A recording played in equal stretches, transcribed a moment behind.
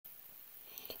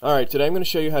Alright, today I'm going to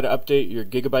show you how to update your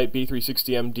Gigabyte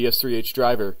B360m DS3H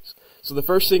driver. So the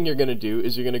first thing you're going to do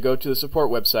is you're going to go to the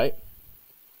support website,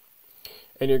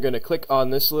 and you're going to click on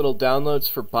this little downloads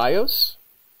for BIOS,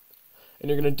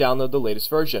 and you're going to download the latest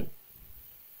version.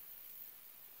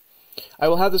 I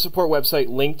will have the support website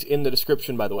linked in the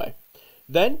description, by the way.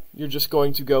 Then you're just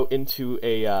going to go into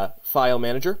a file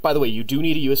manager. By the way, you do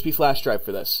need a USB flash drive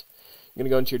for this. You're going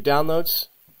to go into your downloads,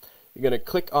 you're going to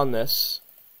click on this,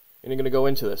 and you're going to go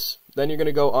into this. Then you're going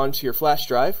to go onto your flash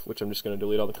drive, which I'm just going to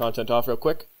delete all the content off real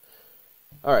quick.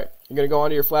 Alright, you're going to go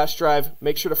onto your flash drive,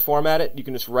 make sure to format it. You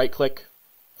can just right click,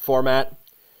 format,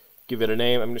 give it a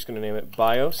name. I'm just going to name it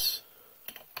BIOS.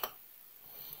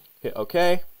 Hit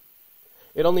OK.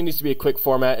 It only needs to be a quick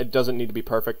format, it doesn't need to be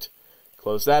perfect.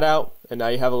 Close that out, and now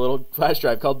you have a little flash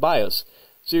drive called BIOS.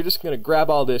 So you're just going to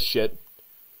grab all this shit,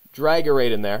 drag it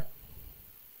right in there.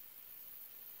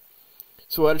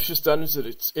 So what it's just done is that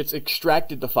it's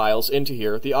extracted the files into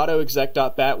here. The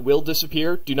autoexec.bat will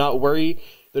disappear. Do not worry.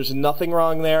 There's nothing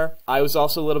wrong there. I was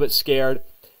also a little bit scared.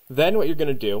 Then what you're going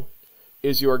to do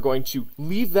is you are going to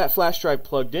leave that flash drive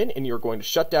plugged in, and you're going to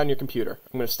shut down your computer.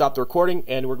 I'm going to stop the recording,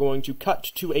 and we're going to cut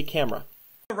to a camera.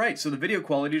 Alright, so the video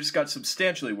quality just got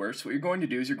substantially worse. What you're going to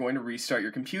do is you're going to restart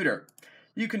your computer.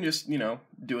 You can just,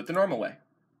 do it the normal way.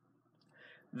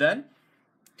 Then,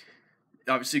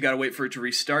 obviously you gotta wait for it to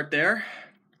restart there.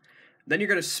 Then you're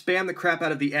gonna spam the crap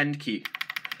out of the end key.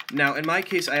 Now, in my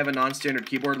case, I have a non-standard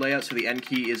keyboard layout, so the end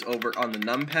key is over on the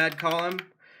numpad column,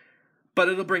 but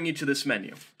it'll bring you to this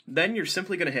menu. Then you're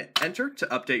simply gonna hit enter to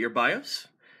update your BIOS.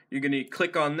 You're gonna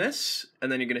click on this,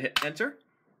 and then you're gonna hit enter.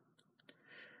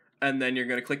 And then you're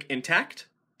gonna click intact,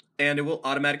 and it will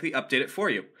automatically update it for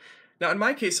you. Now, in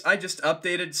my case, I just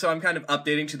updated, so I'm kind of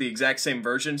updating to the exact same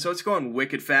version, so it's going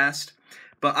wicked fast.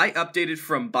 But I updated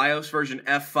from BIOS version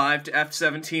F5 to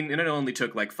F17, and it only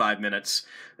took like 5 minutes.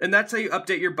 And that's how you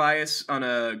update your BIOS on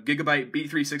a Gigabyte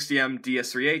B360m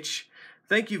DS3H.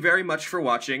 Thank you very much for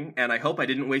watching, and I hope I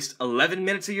didn't waste 11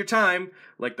 minutes of your time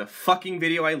like the fucking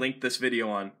video I linked this video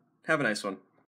on. Have a nice one.